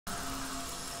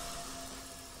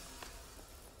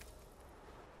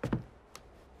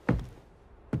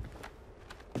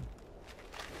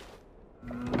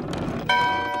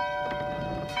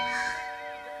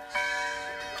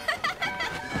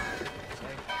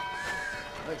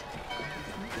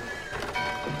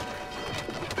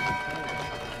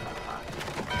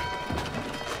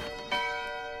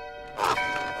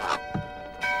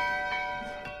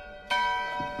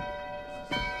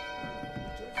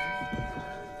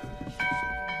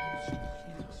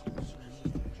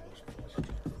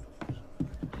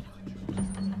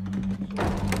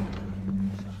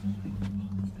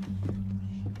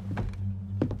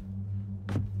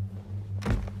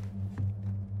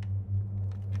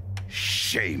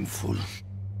Shameful.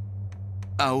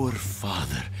 Our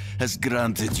Father has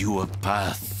granted you a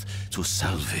path to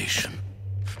salvation.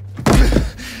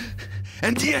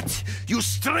 And yet, you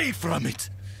stray from it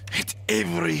at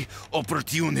every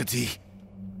opportunity.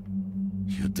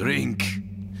 You drink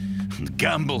and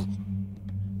gamble.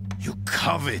 You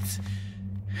covet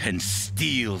and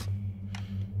steal.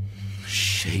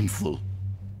 Shameful.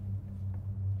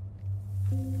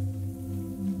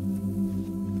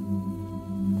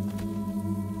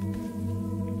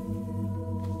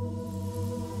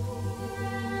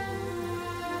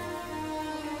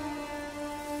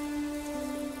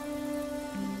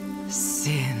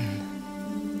 Sin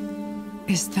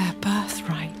is their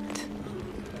birthright.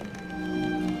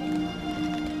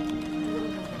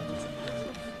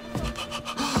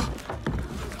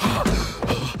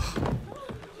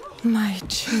 My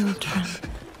children.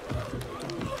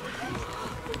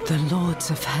 The lords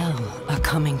of hell are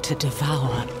coming to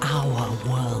devour our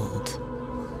world.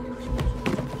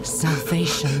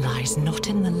 Salvation lies not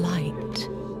in the light,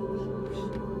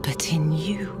 but in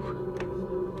you.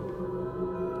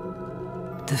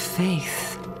 The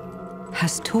faith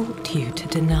has taught you to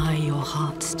deny your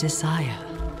heart's desire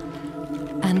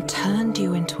and turned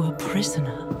you into a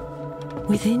prisoner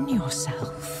within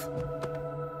yourself.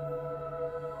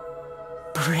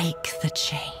 Break the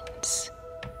chains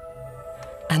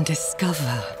and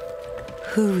discover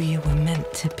who you were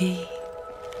meant to be.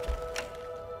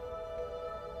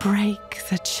 Break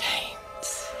the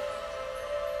chains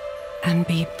and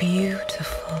be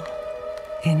beautiful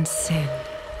in sin.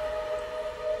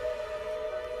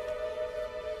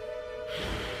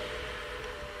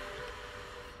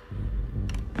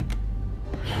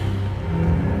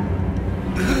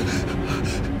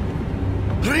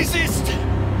 Resist!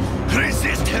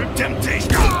 Resist her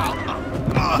temptation!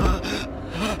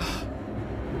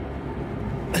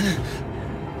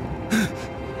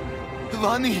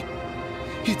 Vani,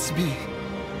 it's me.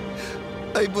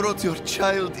 I brought your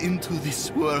child into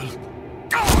this world.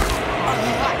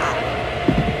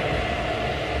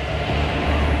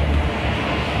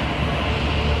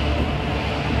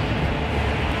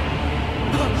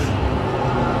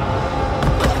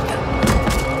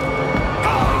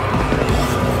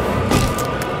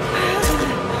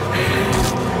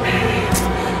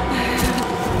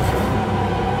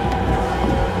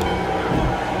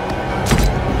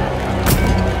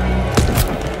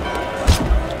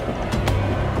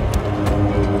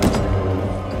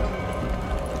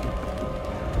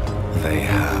 They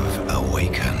have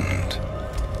awakened,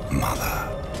 Mother.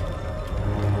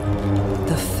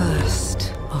 The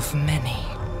first of many.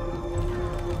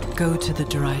 Go to the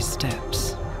dry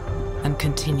steps and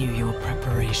continue your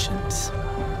preparations.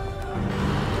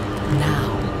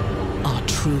 Now, our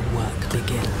true work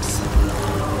begins.